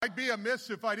I'd be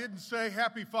amiss if I didn't say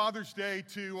Happy Father's Day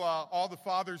to all the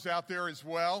fathers out there as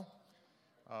well.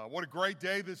 What a great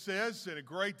day this is, and a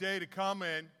great day to come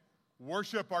and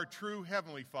worship our true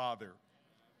Heavenly Father.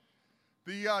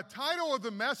 The title of the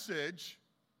message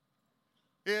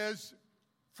is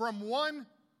From One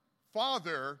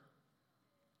Father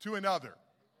to Another.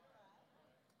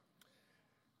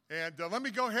 And let me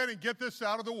go ahead and get this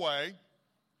out of the way.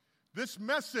 This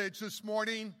message this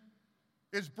morning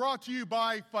is brought to you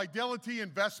by Fidelity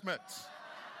Investments.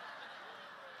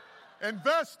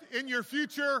 Invest in your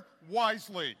future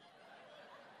wisely.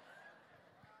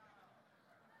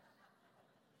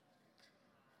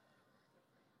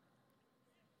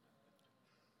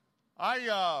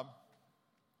 I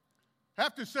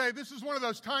have to say, this is one of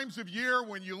those times of year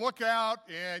when you look out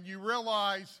and you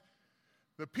realize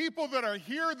the people that are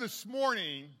here this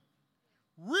morning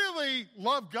really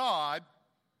love God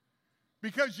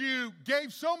because you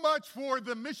gave so much for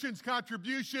the missions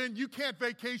contribution, you can't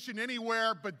vacation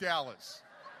anywhere but Dallas.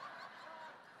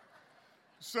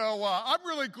 So I'm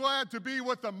really glad to be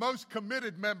with the most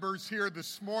committed members here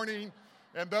this morning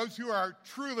and those who are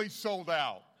truly sold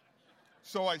out,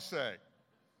 so I say.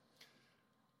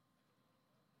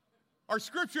 Our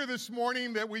scripture this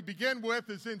morning that we begin with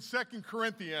is in 2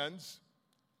 Corinthians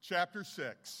chapter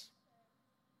 6.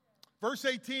 Verse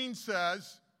 18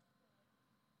 says,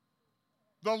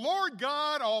 "The Lord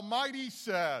God Almighty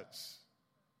says,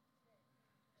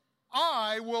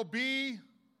 I will be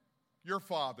your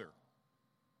father,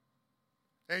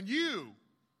 and you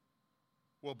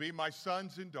will be my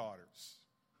sons and daughters."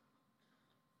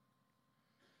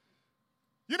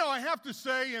 You know, I have to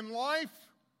say, in life,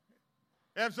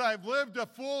 as I've lived a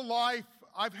full life,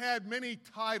 I've had many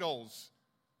titles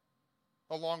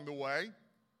along the way.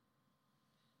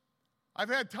 I've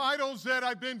had titles that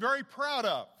I've been very proud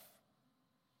of.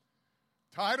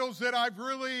 Titles that I've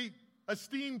really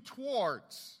esteemed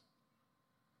towards.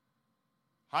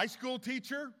 High school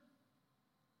teacher,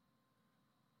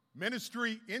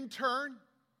 ministry intern,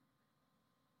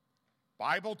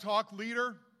 Bible talk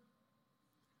leader,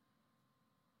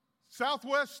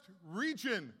 Southwest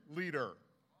region leader.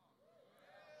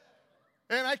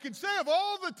 And I can say of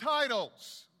all the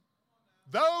titles,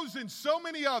 those and so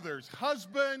many others,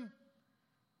 husband,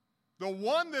 the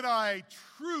one that I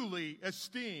truly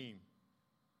esteem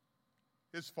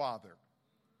is Father.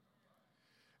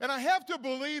 And I have to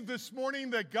believe this morning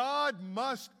that God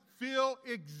must feel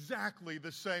exactly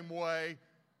the same way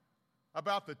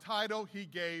about the title he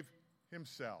gave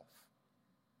himself,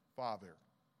 Father.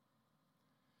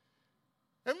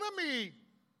 And let me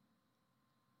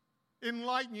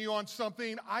enlighten you on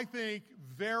something I think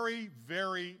very,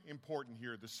 very important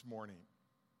here this morning.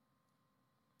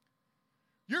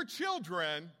 Your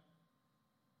children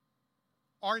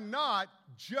are not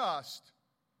just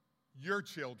your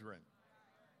children.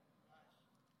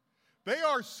 They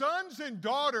are sons and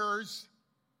daughters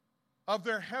of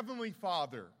their Heavenly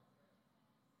Father.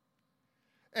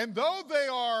 And though they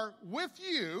are with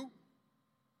you,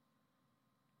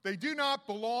 they do not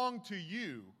belong to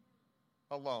you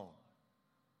alone.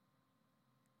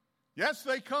 Yes,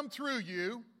 they come through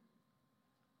you,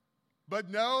 but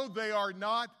no, they are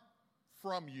not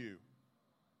from you.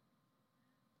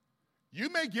 You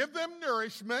may give them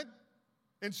nourishment,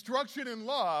 instruction, and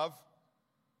love,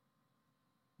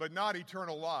 but not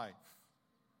eternal life.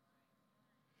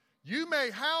 You may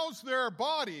house their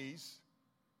bodies,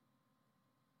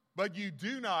 but you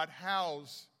do not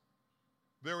house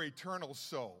their eternal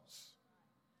souls.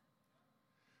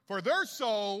 For their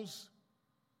souls,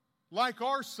 like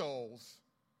our souls,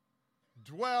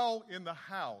 dwell in the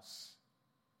house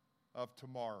of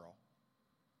tomorrow.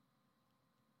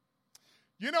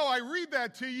 You know, I read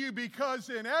that to you because,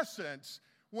 in essence,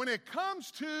 when it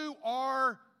comes to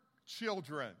our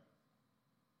children,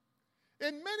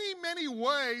 in many, many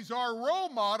ways, our role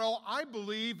model, I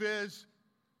believe, is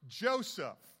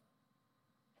Joseph,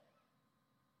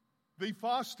 the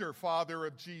foster father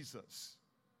of Jesus.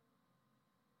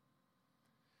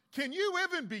 Can you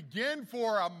even begin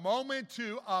for a moment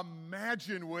to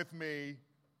imagine with me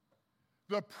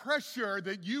the pressure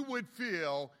that you would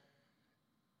feel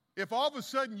if all of a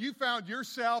sudden you found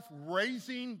yourself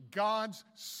raising God's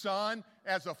son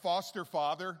as a foster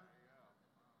father?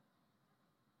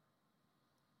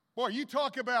 Boy, you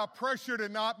talk about pressure to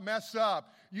not mess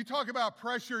up. You talk about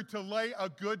pressure to lay a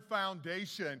good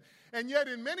foundation. And yet,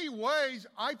 in many ways,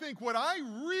 I think what I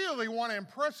really want to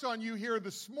impress on you here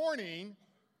this morning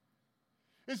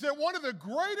is that one of the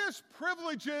greatest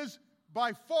privileges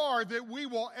by far that we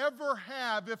will ever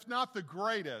have, if not the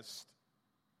greatest,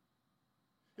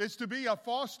 is to be a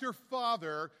foster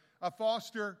father, a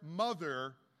foster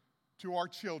mother to our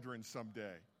children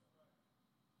someday.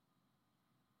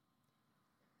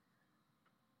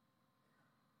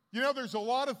 You know, there's a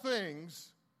lot of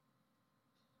things,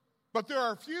 but there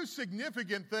are a few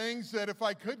significant things that if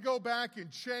I could go back and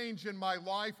change in my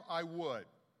life, I would.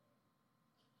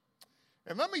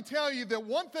 And let me tell you that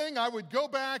one thing I would go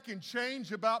back and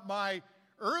change about my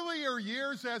earlier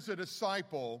years as a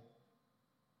disciple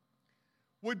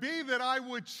would be that I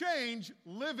would change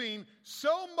living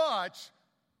so much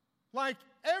like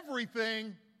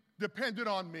everything depended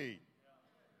on me.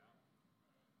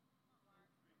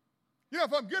 You know,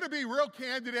 if I'm going to be real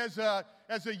candid as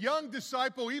a young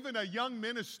disciple, even a young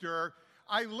minister,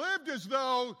 I lived as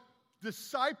though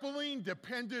discipling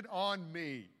depended on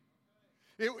me.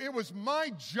 It was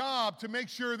my job to make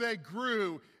sure they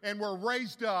grew and were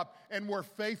raised up and were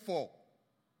faithful.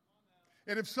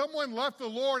 And if someone left the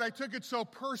Lord, I took it so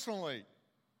personally.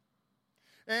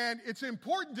 And it's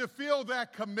important to feel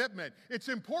that commitment. It's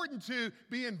important to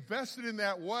be invested in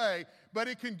that way, but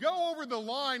it can go over the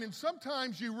line, and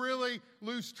sometimes you really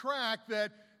lose track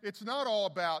that it's not all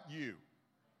about you.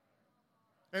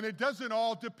 And it doesn't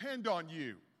all depend on you.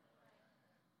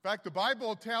 In fact, the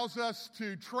Bible tells us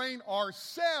to train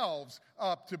ourselves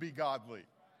up to be godly.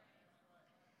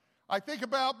 I think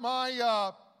about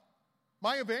my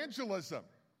evangelism.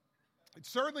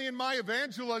 Certainly in my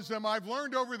evangelism, I've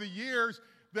learned over the years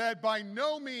that by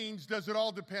no means does it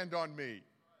all depend on me.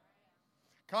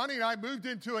 Connie and I moved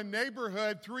into a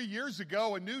neighborhood 3 years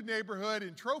ago, a new neighborhood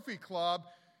in Trophy Club,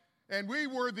 and we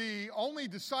were the only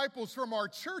disciples from our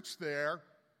church there.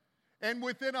 And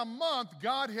within a month,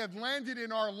 God had landed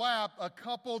in our lap a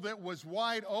couple that was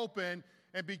wide open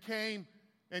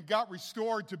and got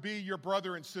restored to be your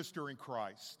brother and sister in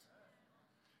Christ.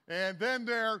 And then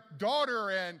their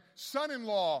daughter and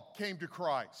son-in-law came to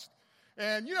Christ.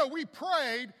 And, you know, we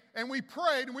prayed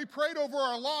over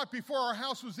our lot before our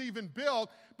house was even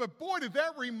built. But boy, did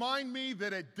that remind me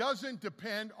that it doesn't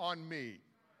depend on me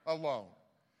alone.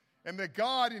 And that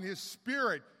God in His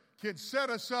Spirit can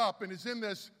set us up and is in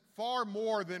this far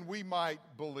more than we might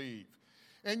believe.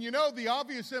 And you know, the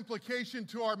obvious implication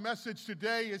to our message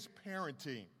today is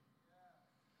parenting.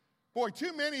 Boy,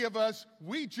 too many of us,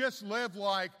 we just live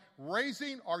like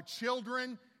raising our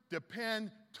children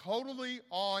depend totally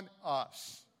on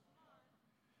us.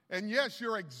 And yes,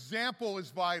 your example is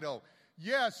vital.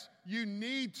 Yes, you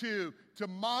need to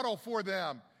model for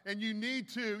them. And you need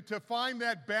to find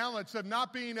that balance of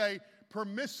not being a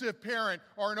permissive parent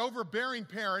or an overbearing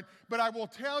parent. But I will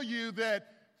tell you that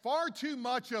far too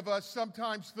much of us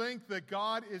sometimes think that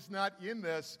God is not in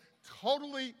this,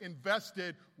 totally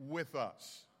invested with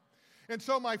us. And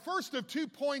so my first of 2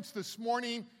 points this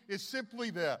morning is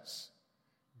simply this.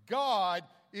 God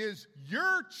is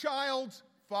your child's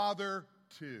father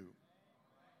too.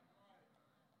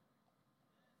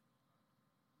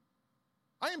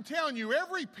 I am telling you,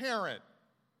 every parent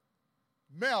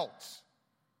melts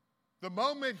the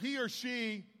moment he or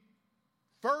she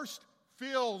first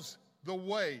feels the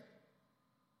weight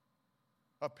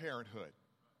of parenthood.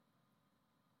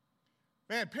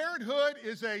 Man, parenthood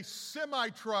is a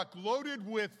semi-truck loaded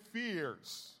with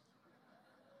fears.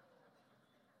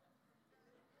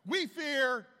 We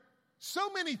fear so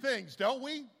many things, don't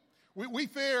we? We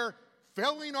fear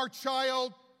failing our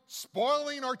child,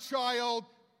 spoiling our child,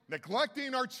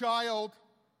 neglecting our child.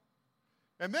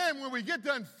 And then when we get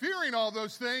done fearing all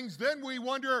those things, then we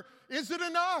wonder, is it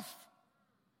enough?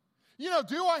 You know,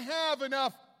 do I have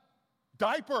enough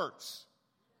diapers?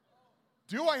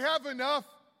 Do I have enough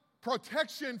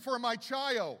protection for my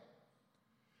child?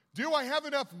 Do I have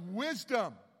enough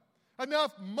wisdom,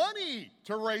 enough money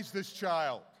to raise this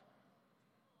child?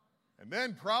 And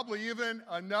then probably even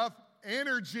enough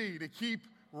energy to keep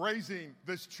raising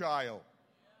this child.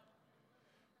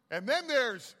 And then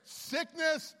there's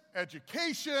sickness,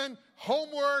 education,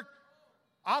 homework,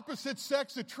 opposite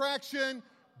sex attraction,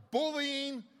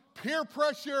 bullying, peer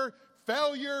pressure,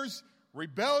 failures,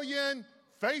 rebellion,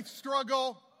 faith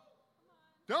struggle.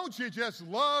 Don't you just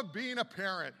love being a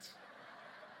parent?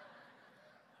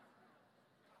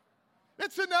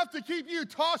 It's enough to keep you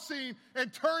tossing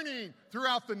and turning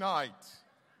throughout the night.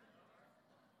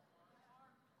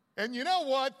 And you know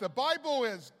what? The Bible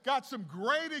has got some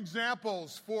great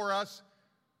examples for us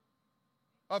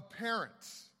of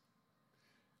parents.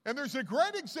 And there's a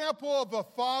great example of a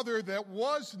father that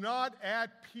was not at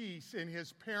peace in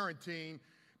his parenting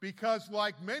because,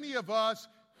 like many of us,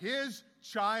 his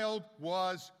child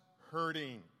was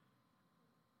hurting.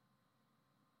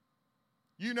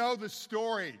 You know the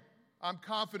story, I'm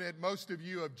confident most of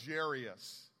you, of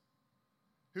Jairus,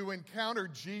 who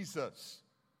encountered Jesus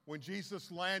when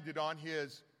Jesus landed on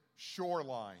his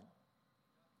shoreline.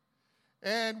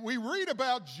 And we read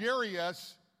about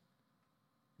Jairus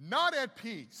not at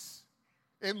peace.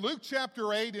 In Luke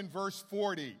chapter 8 and verse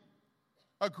 40,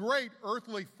 a great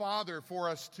earthly father for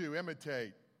us to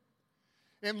imitate.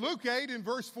 In Luke 8 and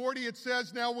verse 40, it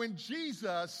says, "Now when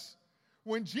Jesus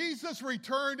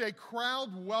returned, a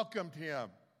crowd welcomed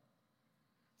him,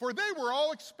 for they were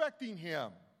all expecting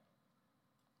him.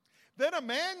 Then a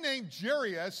man named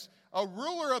Jairus, a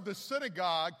ruler of the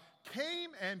synagogue,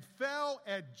 came and fell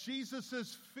at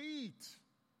Jesus' feet,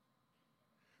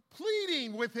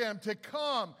 pleading with him to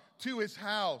come to his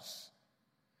house,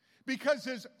 because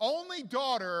his only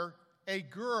daughter, a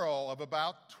girl of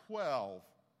about 12,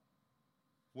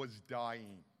 was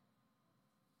dying."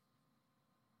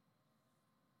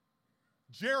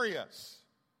 Jairus,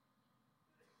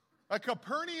 a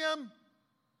Capernaum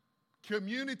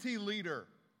community leader,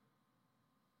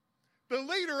 the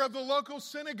leader of the local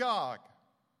synagogue.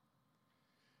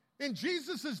 In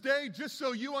Jesus' day, just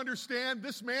so you understand,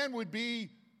 this man would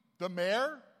be the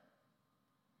mayor.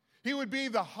 He would be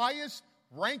the highest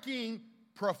ranking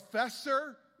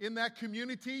professor in that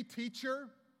community,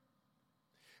 teacher.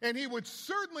 And he would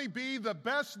certainly be the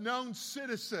best known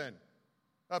citizen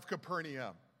of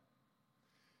Capernaum.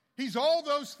 He's all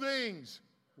those things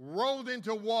rolled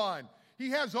into one. He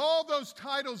has all those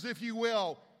titles, if you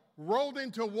will, rolled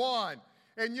into one.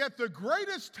 And yet the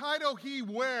greatest title he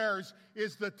wears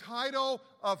is the title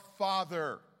of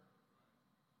father.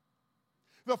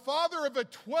 The father of a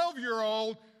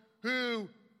 12-year-old who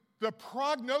the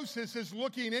prognosis is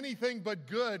looking anything but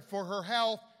good for her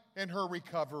health and her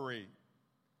recovery.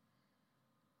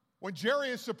 When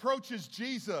Jairus approaches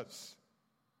Jesus,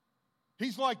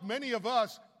 he's like many of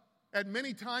us at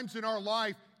many times in our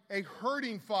life, a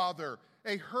hurting father,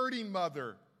 a hurting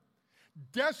mother,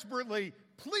 desperately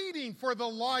pleading for the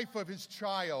life of his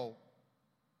child.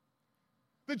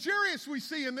 The Jairus we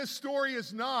see in this story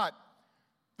is not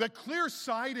the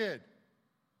clear-sighted,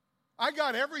 I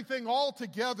got everything all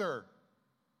together,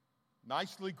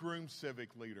 nicely groomed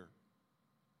civic leader.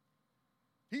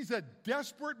 He's a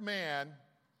desperate man,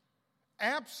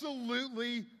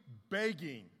 absolutely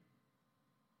begging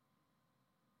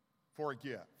for a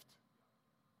gift.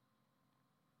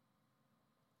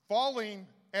 Falling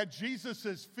at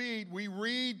Jesus' feet, we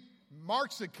read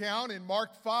Mark's account in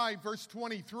Mark 5, verse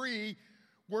 23,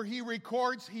 where he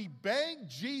records, he begged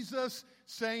Jesus,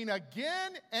 saying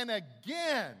again and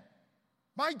again,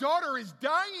 "My daughter is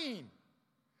dying.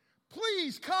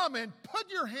 Please come and put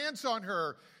your hands on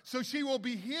her so she will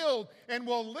be healed and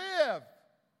will live."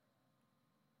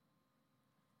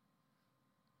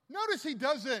 Notice he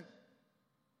doesn't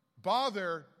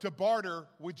bother to barter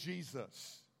with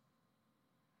Jesus.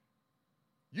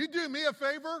 You do me a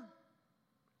favor,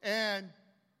 and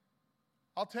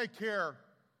I'll take care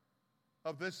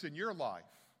of this in your life.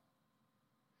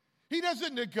 He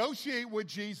doesn't negotiate with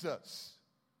Jesus.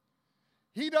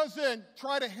 He doesn't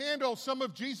try to handle some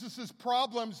of Jesus'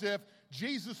 problems if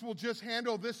Jesus will just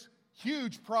handle this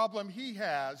huge problem he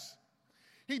has.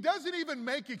 He doesn't even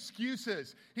make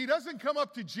excuses. He doesn't come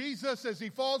up to Jesus as he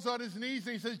falls on his knees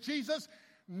and he says, "Jesus,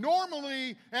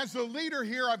 normally as a leader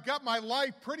here, I've got my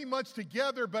life pretty much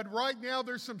together, but right now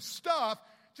there's some stuff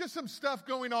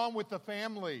going on with the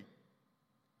family."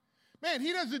 Man,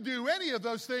 he doesn't do any of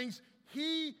those things.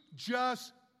 He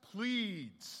just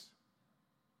pleads.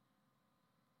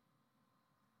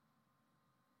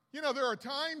 You know, there are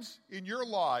times in your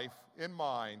life, in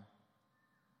mine,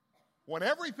 when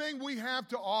everything we have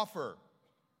to offer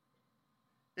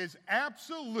is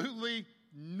absolutely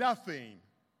nothing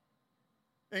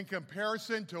in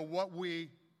comparison to what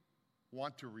we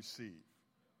want to receive.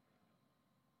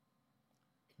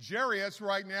 Jairus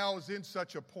right now is in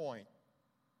such a point.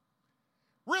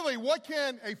 Really, what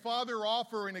can a father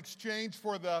offer in exchange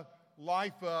for the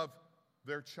life of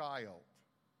their child?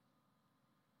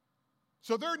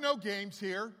 So there are no games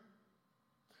here.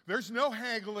 There's no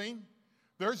haggling.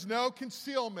 There's no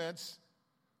concealments.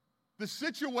 The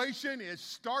situation is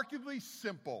starkly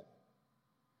simple.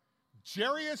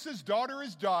 Jairus' daughter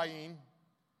is dying,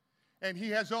 and he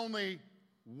has only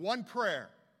one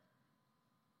prayer,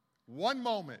 one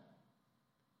moment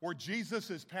where Jesus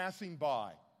is passing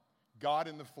by, God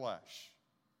in the flesh.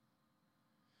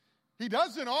 He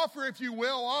doesn't offer, if you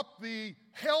will, up the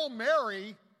Hail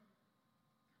Mary.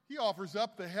 He offers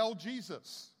up the Hail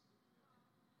Jesus.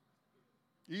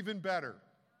 Even better.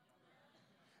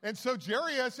 And so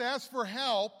Jairus asks for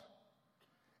help,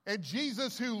 and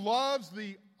Jesus, who loves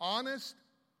the honest,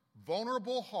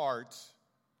 vulnerable heart,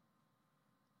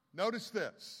 notice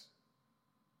this,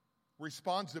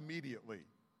 responds immediately,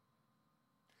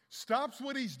 stops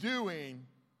what he's doing,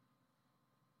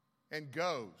 and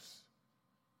goes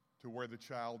to where the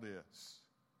child is.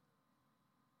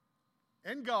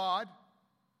 And God,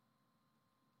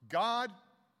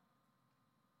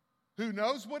 who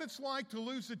knows what it's like to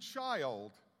lose a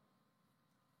child,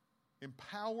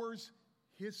 empowers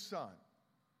his Son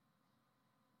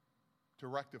to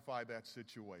rectify that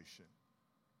situation.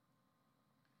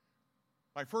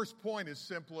 My first point is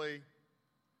simply,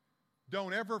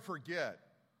 don't ever forget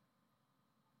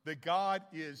that God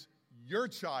is your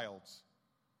child's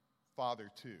father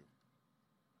too.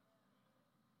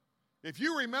 If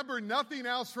you remember nothing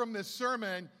else from this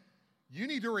sermon, you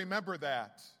need to remember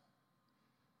that.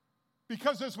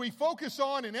 Because as we focus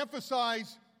on and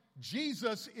emphasize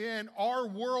Jesus in our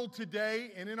world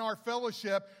today and in our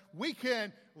fellowship, we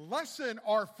can lessen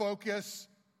our focus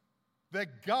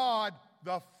that God,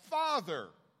 the Father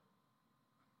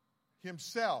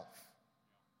himself,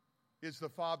 is the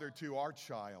father to our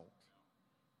child.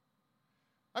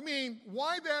 I mean,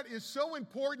 why that is so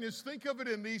important is think of it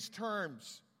in these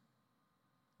terms.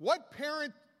 What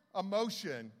parent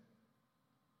emotion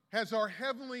has our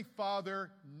Heavenly Father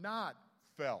not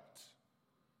felt?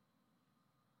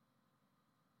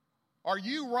 Are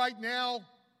you right now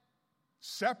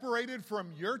separated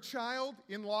from your child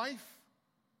in life?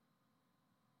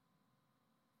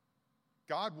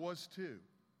 God was too.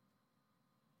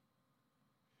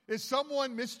 Is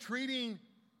someone mistreating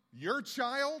your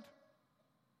child?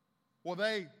 Well,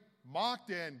 they mocked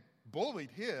and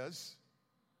bullied his.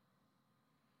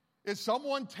 Is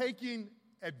someone taking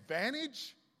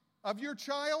advantage of your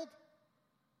child?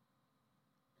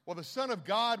 Well, the Son of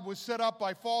God was set up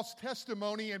by false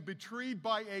testimony and betrayed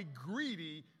by a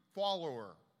greedy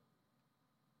follower.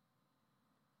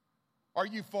 Are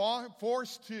you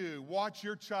forced to watch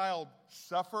your child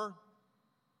suffer?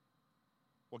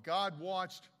 Well, God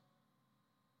watched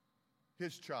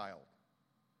his child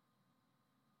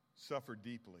suffer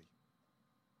deeply,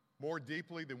 more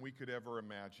deeply than we could ever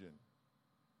imagine.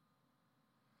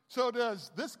 So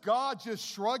does this God just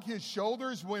shrug his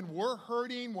shoulders when we're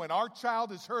hurting, when our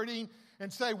child is hurting,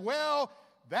 and say, well,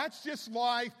 that's just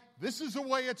life. This is the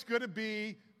way it's going to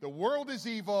be. The world is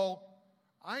evil.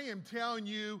 I am telling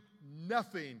you,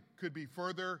 nothing could be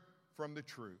further from the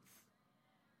truth.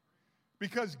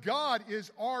 Because God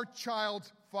is our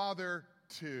child's father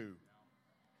too.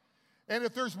 And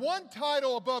if there's one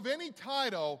title above any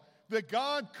title that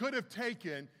God could have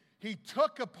taken, he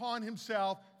took upon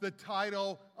himself the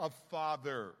title of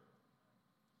Father.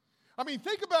 I mean,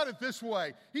 think about it this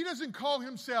way. He doesn't call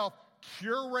himself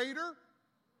curator.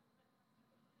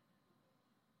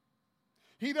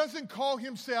 He doesn't call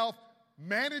himself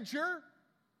manager.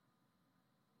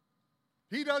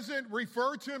 He doesn't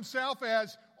refer to himself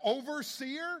as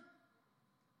overseer.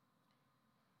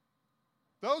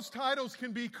 Those titles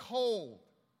can be cold.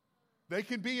 They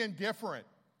can be indifferent.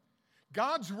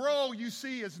 God's role, you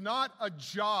see, is not a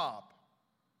job.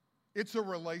 It's a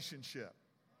relationship.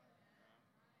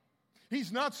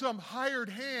 He's not some hired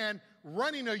hand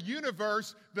running a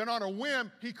universe that on a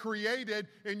whim he created,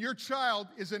 and your child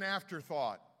is an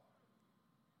afterthought.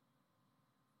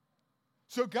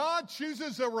 So God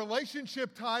chooses a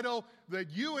relationship title that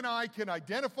you and I can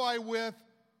identify with.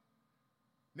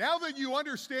 Now that you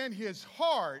understand his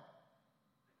heart,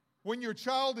 when your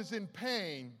child is in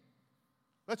pain,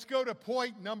 let's go to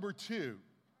point number 2.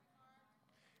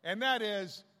 And that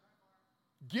is,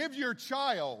 give your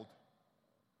child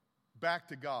back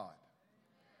to God.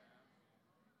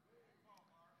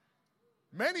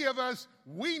 Many of us,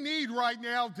 we need right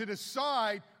now to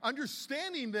decide,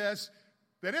 understanding this,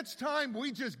 that it's time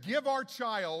we just give our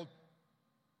child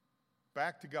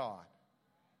back to God.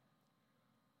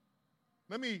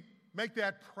 Let me make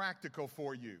that practical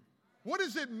for you. What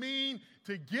does it mean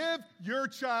to give your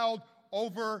child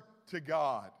over to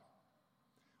God?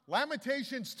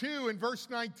 Lamentations 2 in verse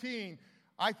 19,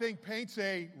 I think, paints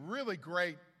a really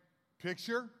great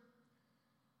picture.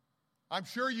 I'm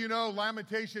sure you know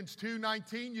Lamentations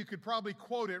 2:19. You could probably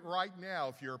quote it right now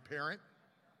if you're a parent.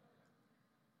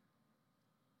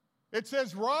 It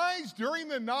says, "Rise during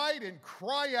the night and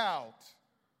cry out.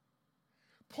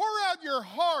 Pour out your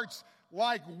hearts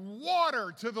like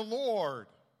water to the Lord.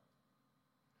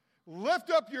 Lift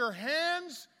up your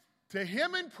hands to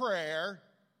him in prayer,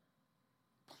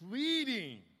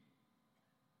 pleading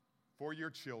for your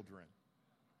children."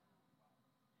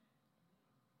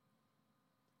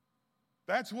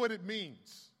 That's what it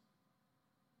means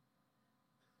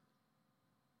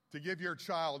to give your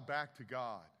child back to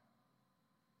God.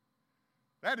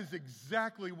 That is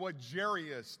exactly what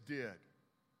Jairus did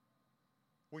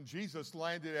when Jesus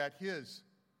landed at his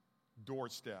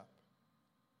doorstep.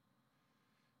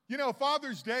 You know,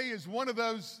 Father's Day is one of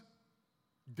those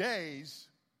days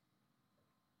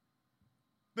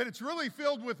that it's really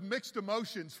filled with mixed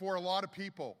emotions for a lot of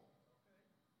people.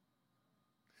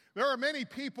 There are many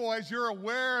people, as you're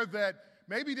aware, that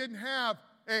maybe didn't have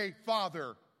a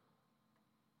father.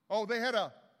 Oh, they had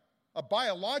a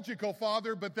biological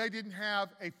father, but they didn't have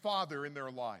a father in their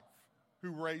life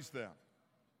who raised them.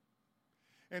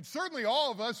 And certainly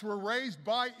all of us were raised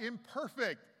by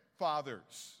imperfect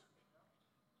fathers.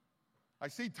 I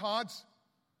see Todd's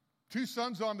two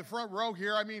sons on the front row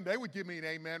here. I mean, they would give me an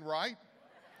amen, right?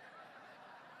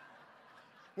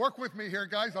 Work with me here,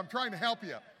 guys. I'm trying to help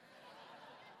you.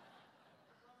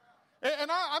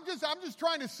 And I'm just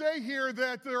trying to say here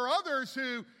that there are others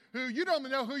who you don't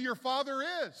know who your father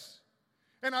is.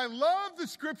 And I love the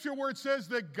scripture where it says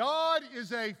that God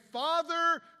is a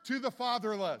father to the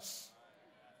fatherless.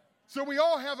 So we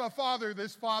all have a father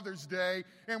this Father's Day,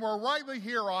 and we're rightly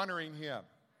here honoring him.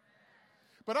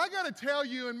 But I got to tell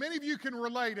you, and many of you can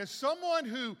relate, as someone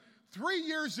who 3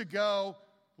 years ago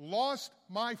lost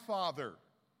my father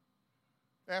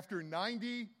after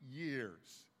 90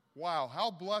 years. Wow,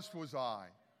 how blessed was I.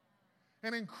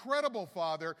 An incredible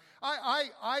father.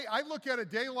 I look at a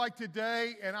day like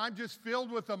today and I'm just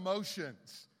filled with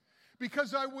emotions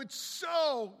because I would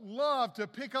so love to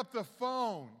pick up the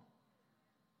phone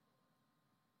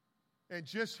and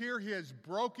just hear his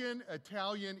broken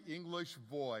Italian English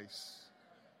voice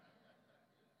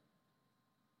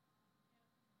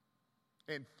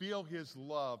and feel his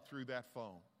love through that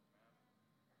phone.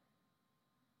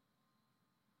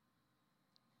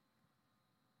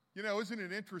 You know, isn't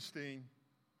it interesting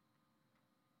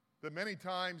that many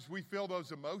times we feel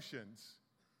those emotions,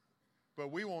 but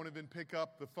we won't even pick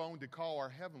up the phone to call our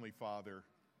Heavenly Father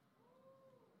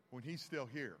when He's still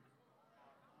here?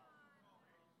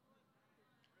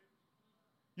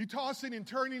 You tossing and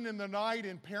turning in the night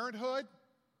in parenthood?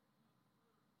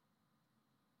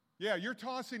 Yeah, you're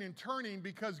tossing and turning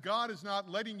because God is not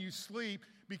letting you sleep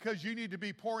because you need to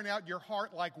be pouring out your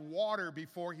heart like water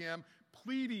before Him,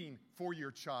 pleading for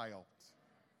your child.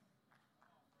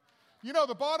 You know,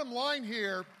 the bottom line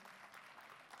here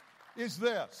is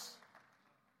this.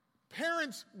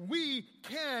 Parents, we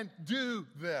can do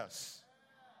this.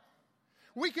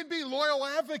 We can be loyal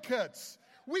advocates.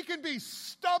 We can be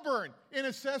stubborn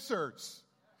intercessors.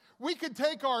 We can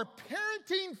take our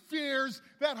parenting fears,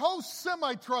 that whole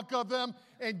semi-truck of them,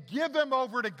 and give them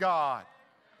over to God.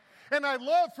 And I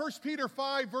love 1 Peter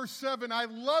 5, verse 7. I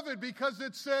love it because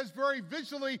it says very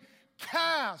visually,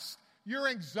 cast your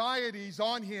anxieties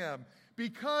on Him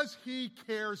because He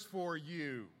cares for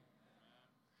you.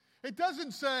 It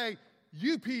doesn't say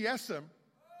UPS Him.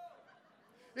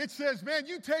 It says, man,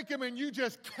 you take them and you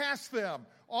just cast them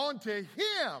onto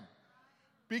Him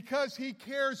because He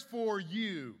cares for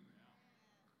you.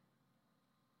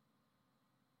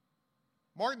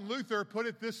 Martin Luther put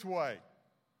it this way.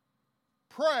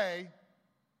 Pray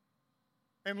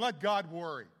and let God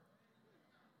worry.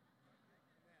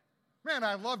 Man,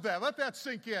 I love that. Let that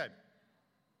sink in.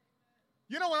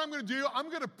 You know what I'm going to do? I'm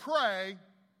going to pray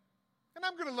and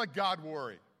I'm going to let God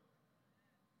worry.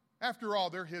 After all,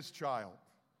 they're His child.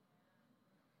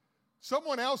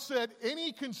 Someone else said,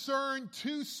 any concern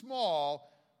too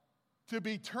small to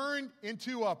be turned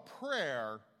into a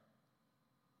prayer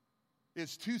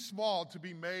is too small to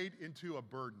be made into a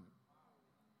burden.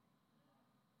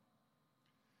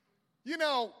 You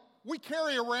know, we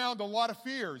carry around a lot of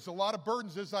fears, a lot of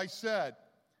burdens, as I said.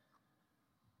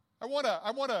 I want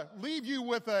to leave you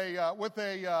with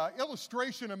a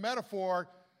illustration, a metaphor,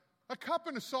 a cup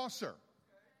and a saucer.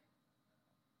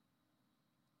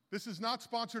 This is not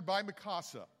sponsored by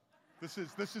Mikasa. This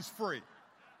is free.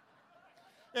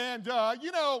 And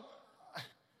you know,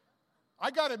 I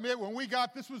got to admit, when we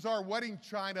got, this was our wedding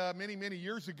china many, many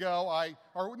years ago.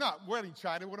 Or not wedding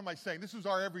china, what am I saying? This was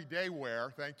our everyday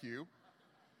wear, thank you.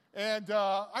 And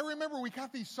I remember we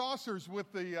got these saucers with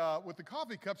the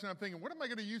coffee cups, and I'm thinking, what am I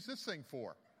going to use this thing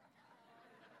for?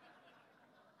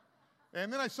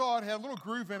 And then I saw it had a little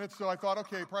groove in it, so I thought,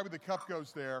 okay, probably the cup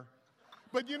goes there.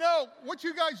 But you know, what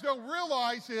you guys don't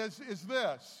realize is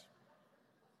this.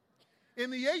 In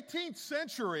the 18th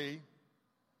century,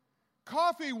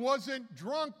 coffee wasn't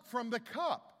drunk from the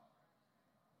cup.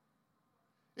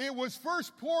 It was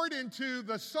first poured into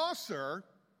the saucer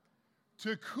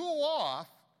to cool off,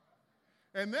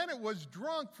 and then it was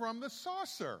drunk from the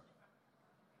saucer.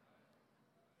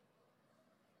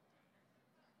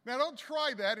 Now, don't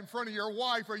try that in front of your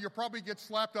wife, or you'll probably get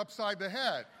slapped upside the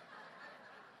head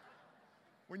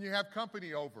when you have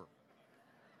company over.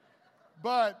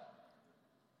 But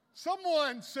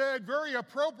someone said very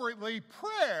appropriately,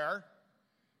 prayer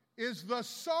is the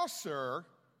saucer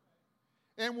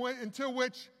into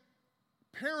which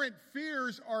parent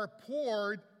fears are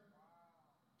poured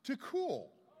to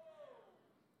cool.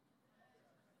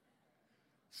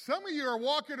 Some of you are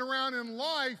walking around in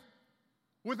life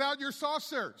without your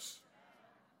saucers.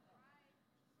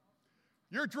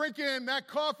 You're drinking that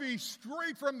coffee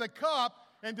straight from the cup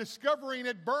and discovering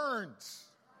it burns.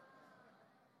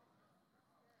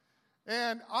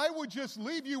 And I would just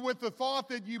leave you with the thought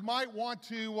that you might want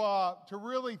to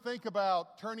really think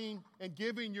about turning and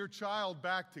giving your child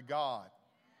back to God.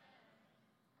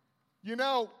 You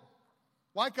know,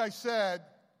 like I said,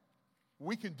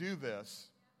 we can do this.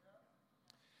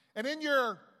 And in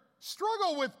your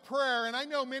struggle with prayer, and I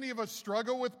know many of us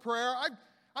struggle with prayer,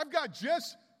 I've got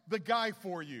just the guy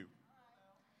for you.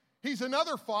 He's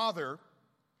another father.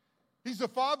 He's the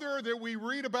father that we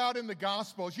read about in the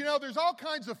Gospels. You know, there's all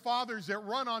kinds of fathers that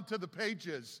run onto the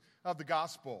pages of the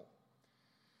Gospel.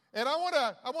 And I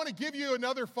want to give you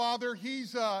another father.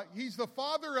 He's the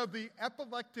father of the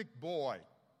epileptic boy.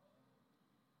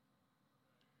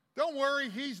 Don't worry,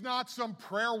 he's not some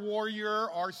prayer warrior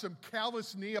or some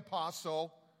callous knee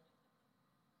apostle.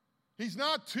 He's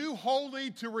not too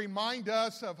holy to remind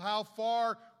us of how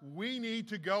far we need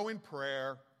to go in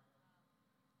prayer.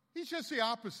 He's just the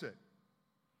opposite.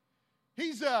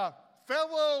 He's a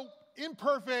fellow,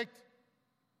 imperfect,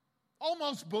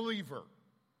 almost believer.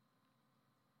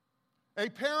 A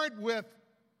parent with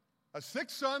a sick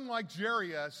son like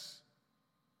Jairus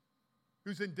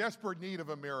who's in desperate need of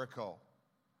a miracle.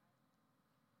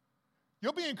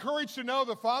 You'll be encouraged to know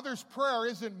the Father's prayer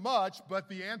isn't much, but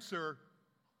the answer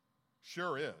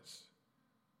sure is.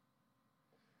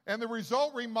 And the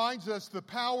result reminds us the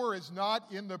power is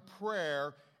not in the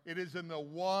prayer, it is in the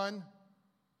one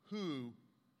who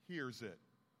hears it.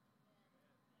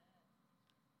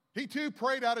 He too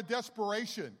prayed out of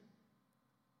desperation.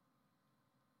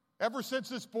 Ever since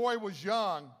this boy was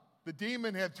young, the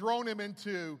demon had thrown him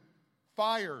into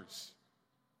fires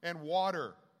and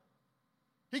water.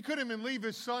 He couldn't even leave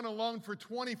his son alone for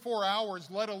 24 hours,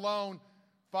 let alone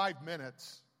 5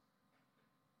 minutes.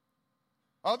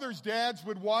 Others' dads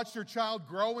would watch their child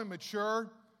grow and mature.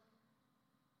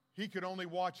 He could only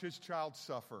watch his child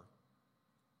suffer.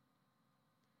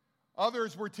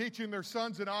 Others were teaching their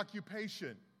sons an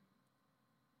occupation.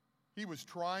 He was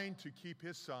trying to keep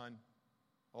his son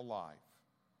alive.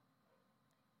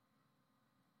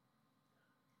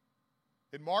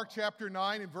 In Mark chapter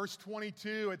 9 and verse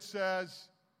 22, it says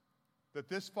that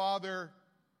this father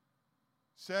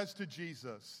says to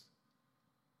Jesus,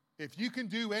 if you can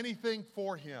do anything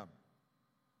for him,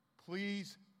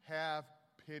 please have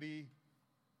pity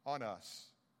on us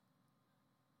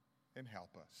and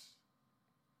help us.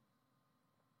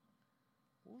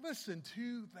 Listen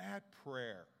to that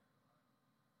prayer.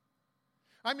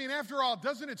 I mean, after all,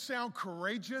 doesn't it sound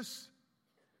courageous?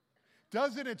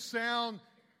 Doesn't it sound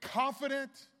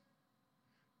confident?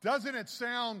 Doesn't it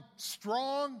sound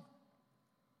strong?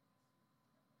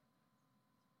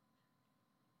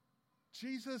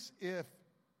 Jesus, if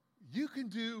you can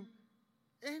do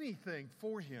anything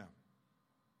for him,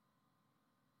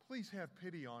 please have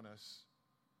pity on us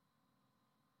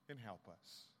and help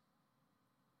us.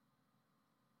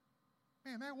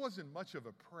 Man, that wasn't much of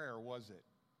a prayer, was it?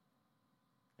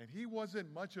 And he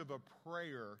wasn't much of a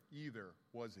prayer either,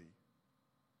 was he?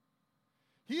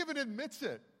 He even admits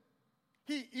it.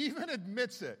 He even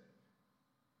admits it.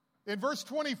 In verse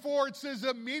 24, it says,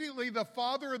 immediately the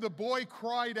father of the boy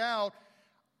cried out,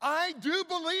 I do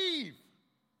believe.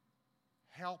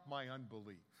 Help my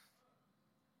unbelief.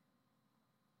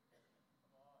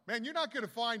 Man, you're not going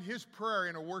to find his prayer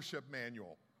in a worship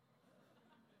manual.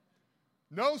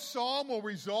 No psalm will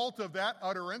result of that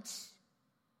utterance.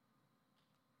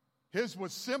 His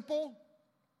was simple,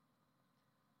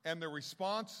 and the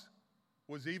response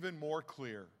was even more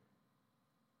clear.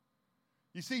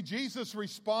 You see, Jesus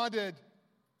responded,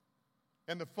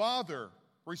 and the Father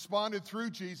responded through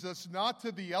Jesus, not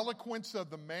to the eloquence of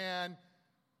the man,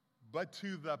 but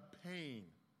to the pain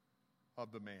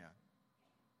of the man.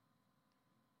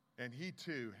 And he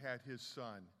too had his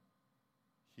son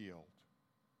healed.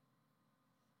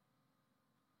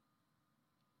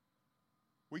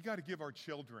 We got to give our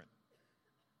children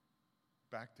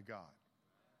back to God.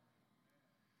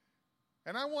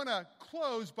 And I want to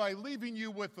close by leaving you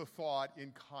with a thought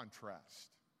in contrast.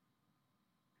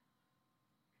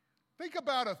 Think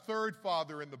about a third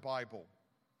father in the Bible.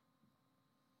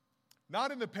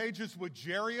 Not in the pages with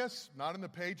Jairus, not in the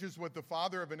pages with the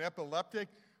father of an epileptic,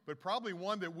 but probably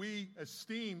one that we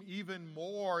esteem even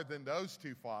more than those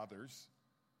two fathers.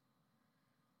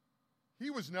 He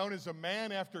was known as a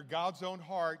man after God's own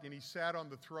heart, and he sat on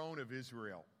the throne of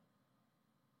Israel.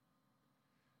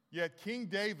 Yet King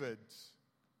David's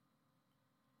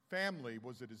family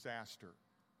was a disaster.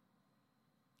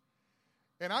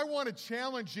 And I want to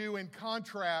challenge you, in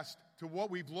contrast to what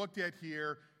we've looked at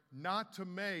here, not to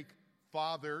make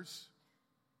fathers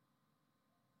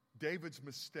David's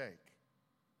mistake.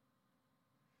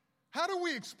 How do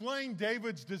we explain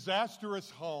David's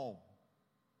disastrous home?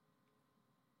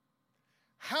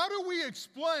 How do we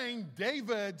explain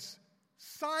David's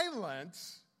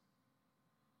silence,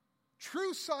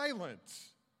 true silence,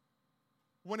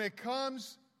 when it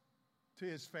comes to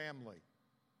his family?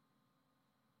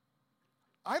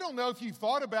 I don't know if you've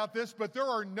thought about this, but there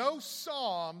are no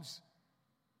psalms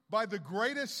by the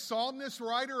greatest psalmist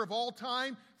writer of all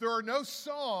time. There are no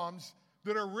psalms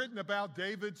that are written about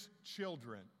David's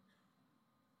children.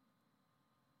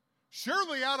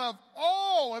 Surely out of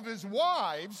all of his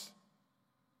wives,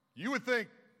 you would think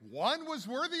one was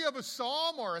worthy of a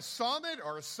psalm or a sonnet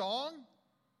or a song.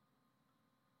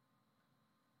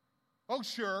 Oh,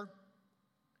 sure.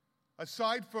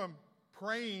 Aside from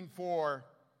praying for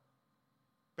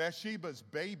Bathsheba's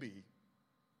baby,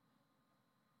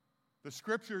 the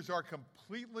scriptures are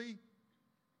completely,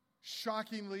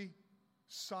 shockingly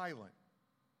silent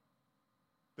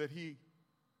that he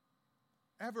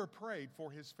ever prayed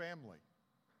for his family.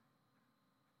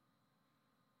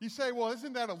 You say, well,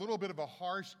 isn't that a little bit of a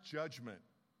harsh judgment?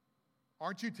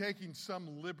 Aren't you taking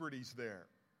some liberties there?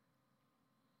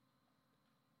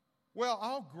 Well,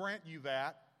 I'll grant you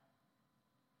that.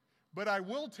 But I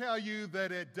will tell you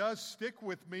that it does stick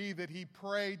with me that he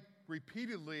prayed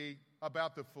repeatedly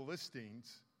about the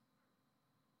Philistines.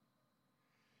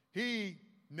 He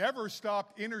never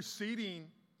stopped interceding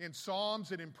in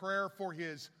psalms and in prayer for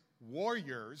his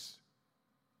warriors.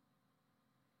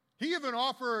 He even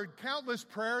offered countless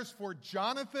prayers for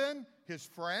Jonathan, his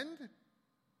friend,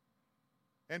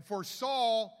 and for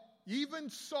Saul, even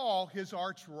Saul, his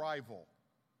arch rival.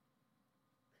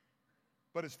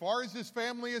 But as far as his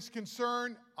family is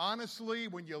concerned, honestly,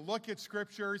 when you look at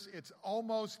scriptures, it's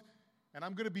almost, and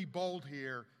I'm going to be bold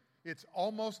here, it's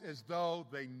almost as though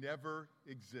they never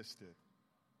existed.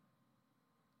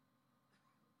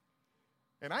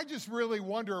 And I just really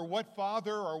wonder what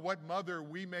father or what mother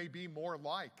we may be more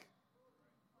like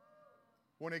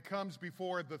when it comes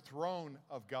before the throne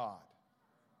of God.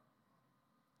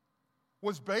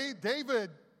 Was David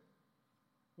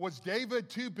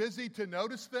too busy to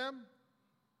notice them?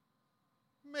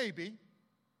 Maybe.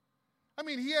 I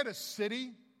mean, he had a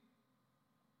city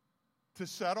to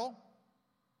settle.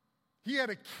 He had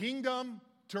a kingdom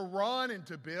to run and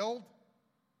to build.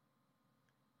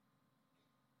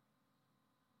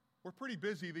 We're pretty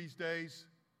busy these days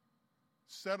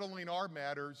settling our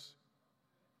matters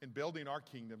and building our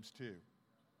kingdoms too.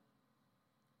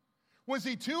 Was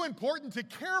he too important to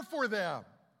care for them?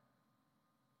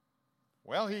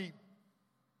 Well, he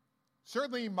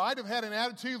certainly might have had an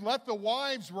attitude, let the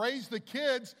wives raise the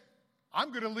kids. I'm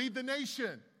going to lead the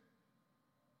nation.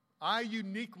 I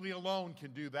uniquely alone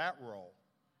can do that role.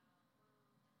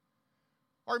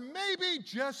 Or maybe,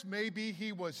 just maybe,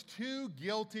 he was too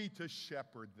guilty to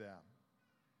shepherd them.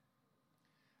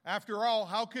 After all,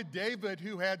 how could David,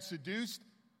 who had seduced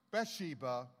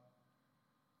Bathsheba,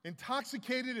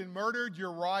 intoxicated and murdered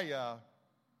Uriah,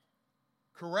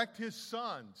 correct his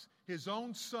sons, his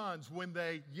own sons, when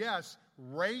they, yes,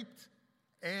 raped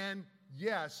and,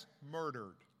 yes,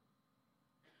 murdered?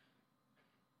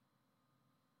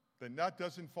 The nut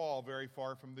doesn't fall very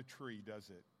far from the tree, does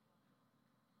it?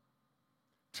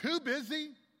 Too busy?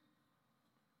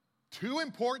 Too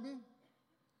important?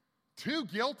 Too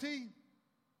guilty?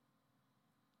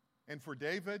 And for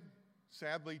David,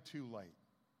 sadly, too late.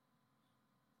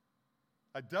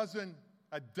 A dozen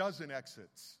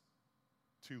exits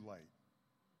too late.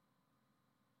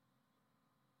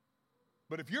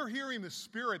 But if you're hearing the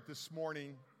Spirit this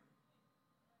morning,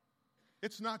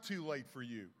 it's not too late for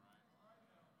you.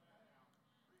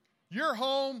 Your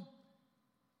home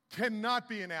cannot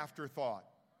be an afterthought.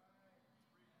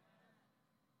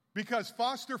 Because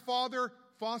foster father,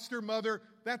 foster mother,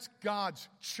 that's God's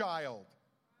child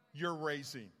you're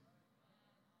raising.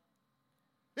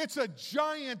 It's a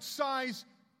giant-sized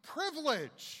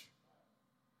privilege.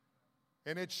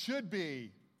 And it should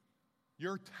be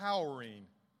your towering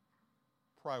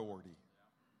priority.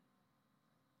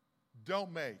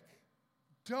 Don't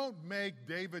make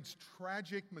David's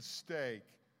tragic mistake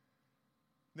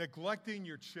neglecting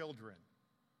your children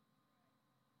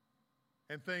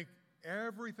and think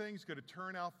everything's going to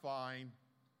turn out fine.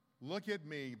 Look at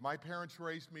me. My parents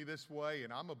raised me this way,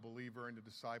 and I'm a believer and a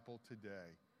disciple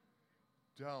today.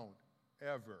 Don't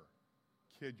ever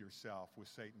kid yourself with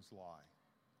Satan's lie.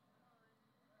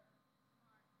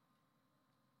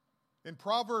 In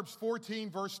Proverbs 14,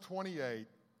 verse 28,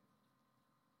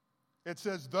 It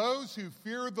says, those who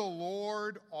fear the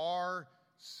Lord are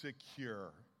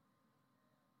secure.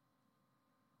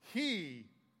 He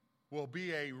will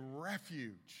be a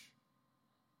refuge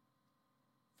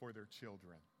for their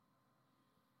children.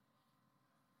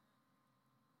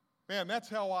 Man, that's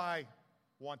how I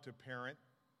want to parent.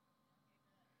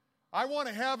 I want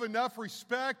to have enough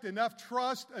respect, enough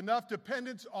trust, enough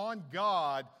dependence on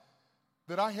God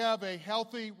that I have a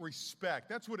healthy respect.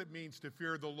 That's what it means to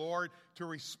fear the Lord, to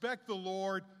respect the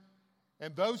Lord.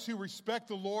 And those who respect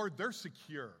the Lord, they're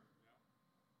secure.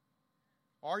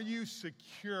 Are you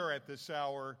secure at this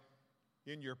hour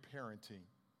in your parenting?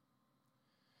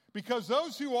 Because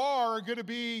those who are going to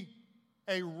be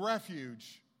a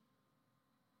refuge.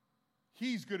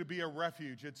 He's going to be a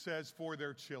refuge, it says, for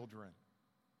their children.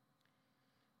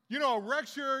 You know,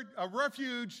 a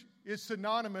refuge is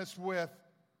synonymous with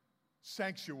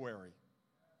sanctuary.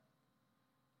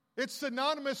 It's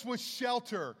synonymous with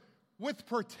shelter, with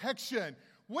protection,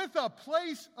 with a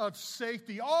place of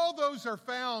safety. All those are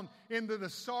found in the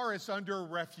thesaurus under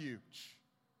refuge.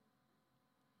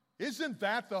 Isn't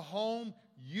that the home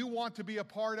you want to be a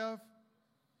part of?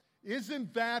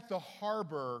 Isn't that the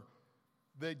harbor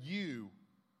that you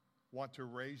want to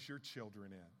raise your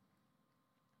children in?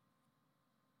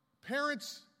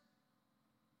 Parents,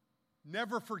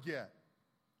 never forget,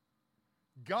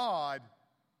 God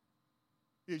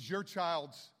is your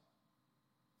child's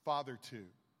father too.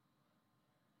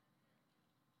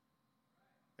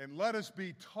 And let us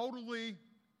be totally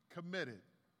committed.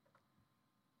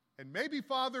 And maybe,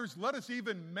 fathers, let us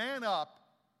even man up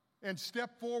and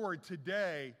step forward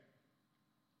today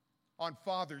on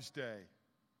Father's Day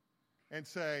and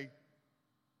say,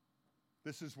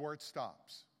 this is where it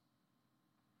stops.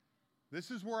 This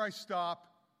is where I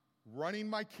stop running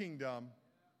my kingdom,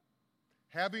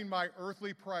 having my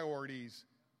earthly priorities,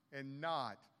 and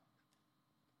not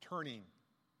turning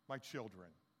my children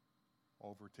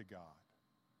over to God.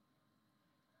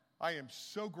 I am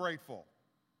so grateful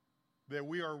that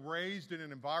we are raised in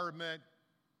an environment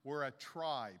where a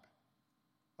tribe,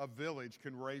 a village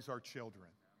can raise our children.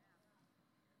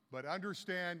 But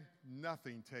understand,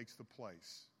 nothing takes the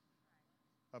place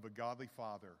of a godly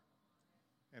father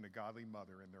and a godly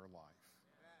mother in their life.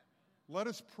 Let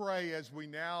us pray as we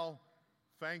now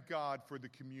thank God for the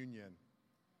communion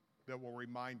that will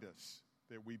remind us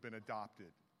that we've been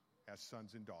adopted as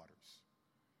sons and daughters.